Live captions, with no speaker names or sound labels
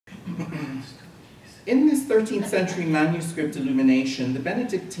In this 13th century manuscript illumination, the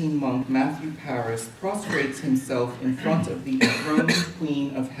Benedictine monk Matthew Paris prostrates himself in front of the enthroned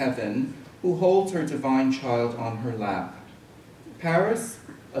Queen of Heaven, who holds her divine child on her lap. Paris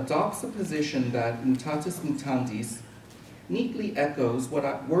adopts a position that, mutatis mutandis, neatly echoes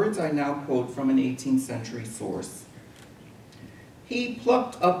words I now quote from an 18th century source. He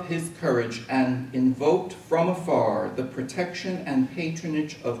plucked up his courage and invoked from afar the protection and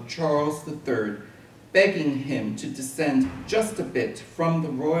patronage of Charles III, begging him to descend just a bit from the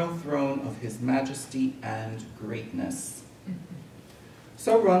royal throne of his majesty and greatness.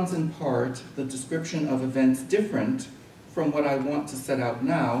 So runs in part the description of events different from what I want to set out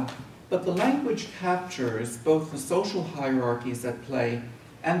now, but the language captures both the social hierarchies at play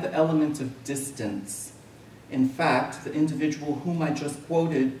and the element of distance. In fact, the individual whom I just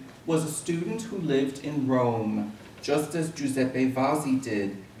quoted was a student who lived in Rome, just as Giuseppe Vasi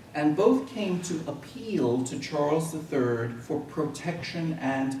did, and both came to appeal to Charles III for protection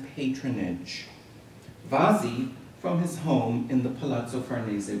and patronage. Vasi from his home in the Palazzo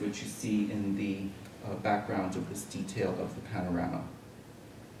Farnese, which you see in the background of this detail of the panorama.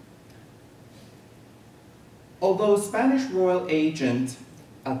 Although Spanish royal agent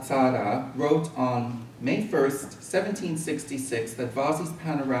Azara wrote on May 1st, 1766, that Vasi's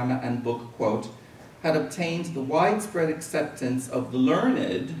panorama and book, quote, had obtained the widespread acceptance of the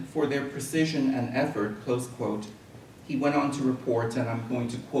learned for their precision and effort, close quote, he went on to report, and I'm going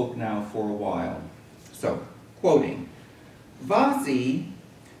to quote now for a while. So, quoting, Vasi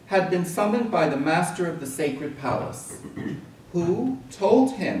had been summoned by the master of the sacred palace, who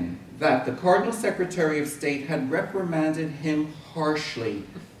told him that the Cardinal Secretary of State had reprimanded him harshly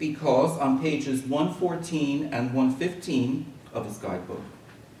because on pages 114 and 115 of his guidebook,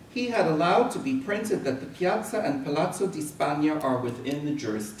 he had allowed to be printed that the Piazza and Palazzo di Spagna are within the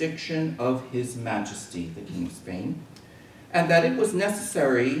jurisdiction of His Majesty, the King of Spain, and that it was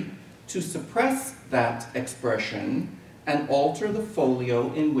necessary to suppress that expression and alter the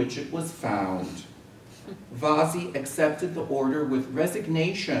folio in which it was found. Vasi accepted the order with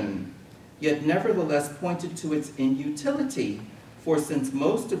resignation, yet nevertheless pointed to its inutility, for since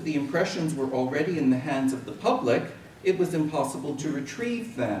most of the impressions were already in the hands of the public, it was impossible to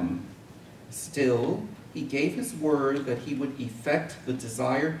retrieve them. Still, he gave his word that he would effect the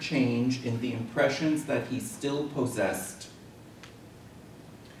desired change in the impressions that he still possessed.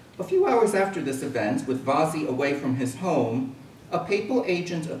 A few hours after this event, with Vasi away from his home, a papal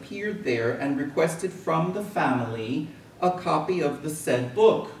agent appeared there and requested from the family a copy of the said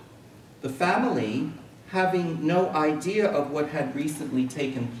book. The family, having no idea of what had recently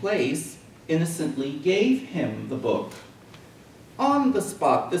taken place, innocently gave him the book. On the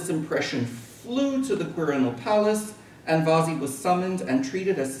spot, this impression flew to the Quirinal Palace, and Vasi was summoned and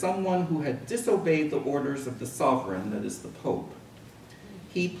treated as someone who had disobeyed the orders of the sovereign, that is, the Pope.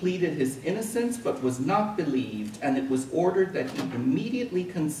 He pleaded his innocence, but was not believed, and it was ordered that he immediately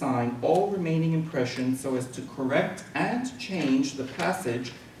consign all remaining impressions so as to correct and change the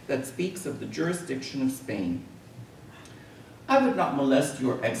passage that speaks of the jurisdiction of Spain. I would not molest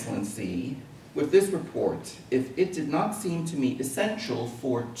your excellency with this report if it did not seem to me essential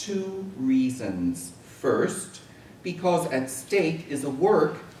for two reasons. First, because at stake is a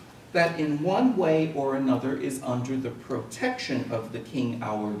work that in one way or another is under the protection of the King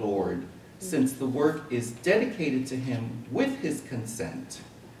our Lord, since the work is dedicated to him with his consent.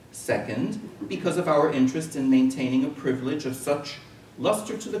 Second, because of our interest in maintaining a privilege of such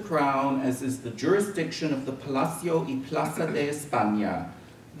luster to the crown as is the jurisdiction of the Palacio y Plaza de España.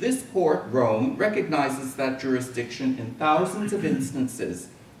 This court, Rome, recognizes that jurisdiction in thousands of instances,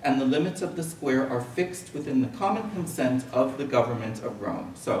 and the limits of the square are fixed within the common consent of the government of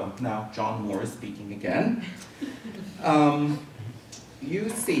Rome. So now John Moore is speaking again. You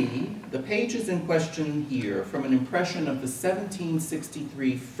see the pages in question here from an impression of the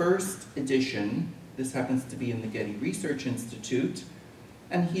 1763 first edition. This happens to be in the Getty Research Institute.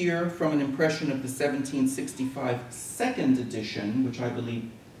 And here from an impression of the 1765 second edition, which I believe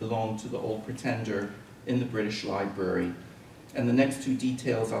belonged to the Old Pretender in the British Library. And the next two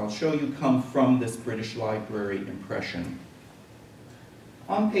details I'll show you come from this British Library impression.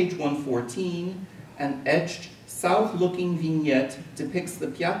 On page 114, an etched south-looking vignette depicts the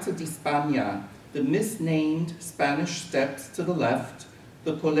Piazza di Spagna, the misnamed Spanish steps to the left,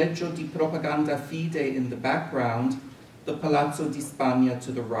 the Collegio di Propaganda Fide in the background, the Palazzo di Spagna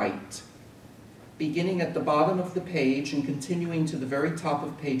to the right. Beginning at the bottom of the page and continuing to the very top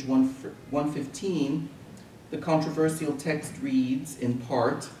of page 115, the controversial text reads, in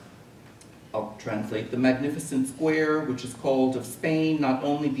part, I'll translate, the magnificent square, which is called of Spain, not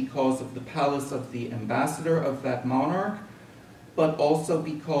only because of the palace of the ambassador of that monarch, but also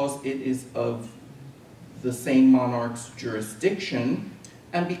because it is of the same monarch's jurisdiction,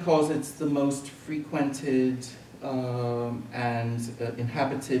 and because it's the most frequented and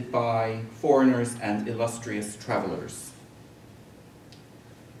inhabited by foreigners and illustrious travelers.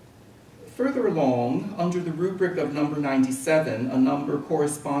 Further along, under the rubric of number 97, a number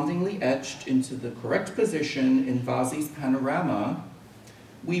correspondingly etched into the correct position in Vasi's panorama,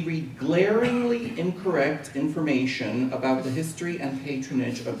 we read glaringly incorrect information about the history and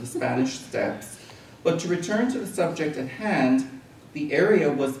patronage of the Spanish steppes. But to return to the subject at hand, the area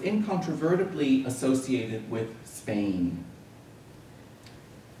was incontrovertibly associated with Spain.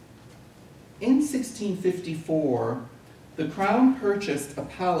 In 1654, the Crown purchased a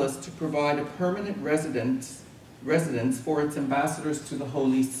palace to provide a permanent residence for its ambassadors to the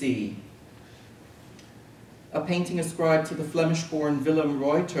Holy See. A painting ascribed to the Flemish-born Willem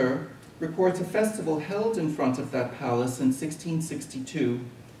Ruyter records a festival held in front of that palace in 1662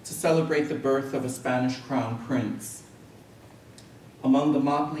 to celebrate the birth of a Spanish crown prince. Among the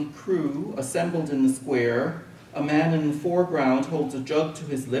motley crew assembled in the square, a man in the foreground holds a jug to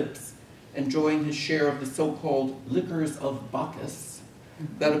his lips, enjoying his share of the so-called liquors of Bacchus,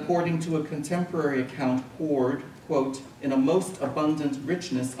 that according to a contemporary account poured, quote, in a most abundant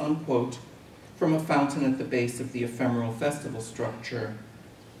richness, unquote, from a fountain at the base of the ephemeral festival structure.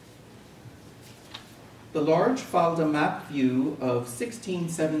 The large Falda map view of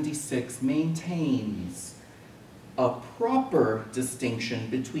 1676 maintains a proper distinction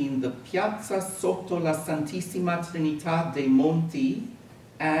between the Piazza sotto la Santissima Trinità dei Monti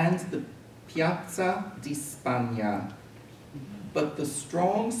and the Piazza di Spagna. But the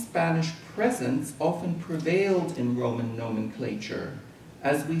strong Spanish presence often prevailed in Roman nomenclature,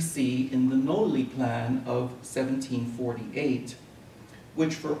 as we see in the Noli plan of 1748,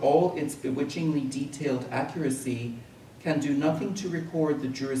 which for all its bewitchingly detailed accuracy can do nothing to record the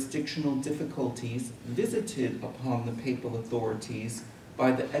jurisdictional difficulties visited upon the papal authorities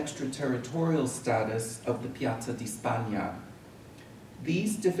by the extraterritorial status of the Piazza di Spagna.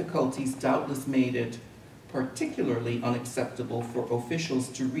 These difficulties doubtless made it particularly unacceptable for officials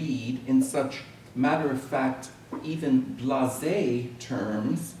to read in such matter-of-fact, even blasé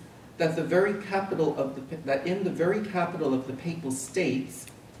terms, that in the very capital of the Papal States,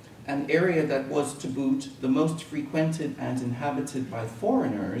 an area that was to boot the most frequented and inhabited by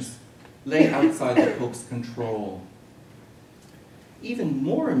foreigners, lay outside the Pope's control. Even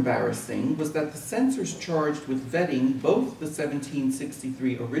more embarrassing was that the censors charged with vetting both the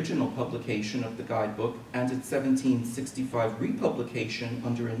 1763 original publication of the guidebook and its 1765 republication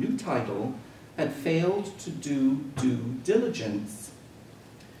under a new title had failed to do due diligence.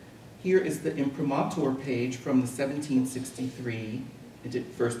 Here is the imprimatur page from the 1763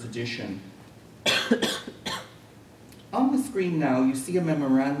 first edition. On the screen now, you see a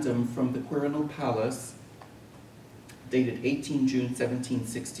memorandum from the Quirinal Palace, dated 18 June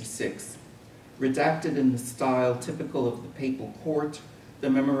 1766. Redacted in the style typical of the papal court, the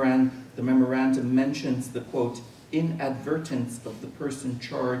memorandum mentions the, quote, inadvertence of the person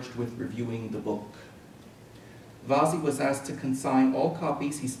charged with reviewing the book. Vasi was asked to consign all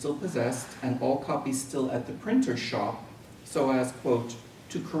copies he still possessed and all copies still at the printer's shop, so as, quote,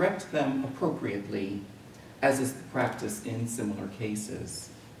 to correct them appropriately, as is the practice in similar cases.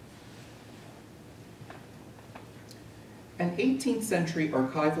 An 18th century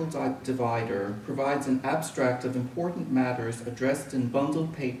archival divider provides an abstract of important matters addressed in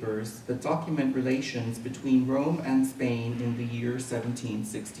bundled papers that document relations between Rome and Spain in the year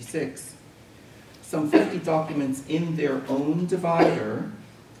 1766. Some 50 documents in their own divider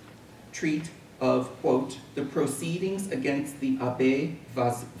treat of, quote, the proceedings against the Abbé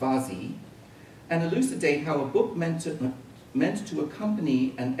Vasi, and elucidate how a book meant to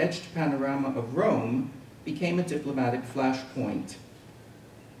accompany an etched panorama of Rome became a diplomatic flashpoint.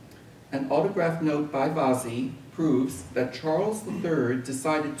 An autograph note by Vasi proves that Charles III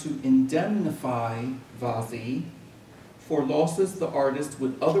decided to indemnify Vasi for losses the artist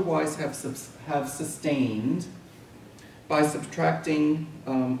would otherwise have sustained by subtracting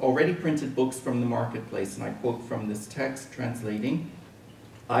already printed books from the marketplace. And I quote from this text, translating,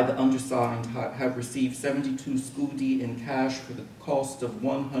 I, the undersigned, have received 72 scudi in cash for the cost of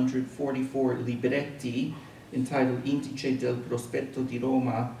 144 libretti entitled Indice del Prospetto di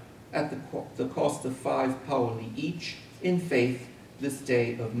Roma at the cost of 5 paoli each, in faith, this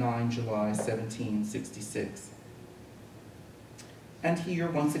day of 9 July 1766. And here,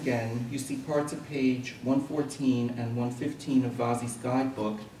 once again, you see parts of page 114 and 115 of Vasi's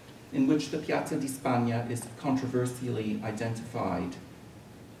guidebook, in which the Piazza di Spagna is controversially identified.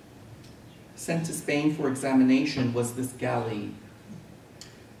 Sent to Spain for examination was this galley.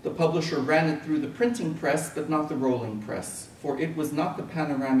 The publisher ran it through the printing press, but not the rolling press, for it was not the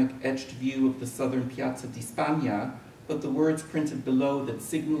panoramic etched view of the southern Piazza di Spagna, but the words printed below that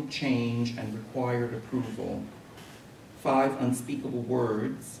signaled change and required approval. 5 unspeakable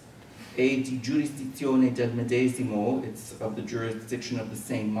words, e di giurisdizione del medesimo, it's of the jurisdiction of the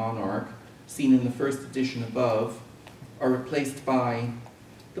same monarch, seen in the first edition above, are replaced by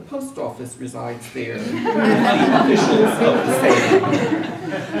the post office resides there, the officials of the same.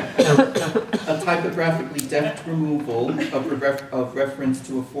 A typographically deft removal of reference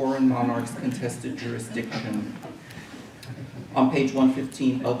to a foreign monarch's contested jurisdiction. On page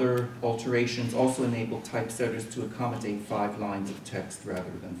 115, other alterations also enabled typesetters to accommodate 5 lines of text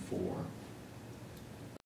rather than 4.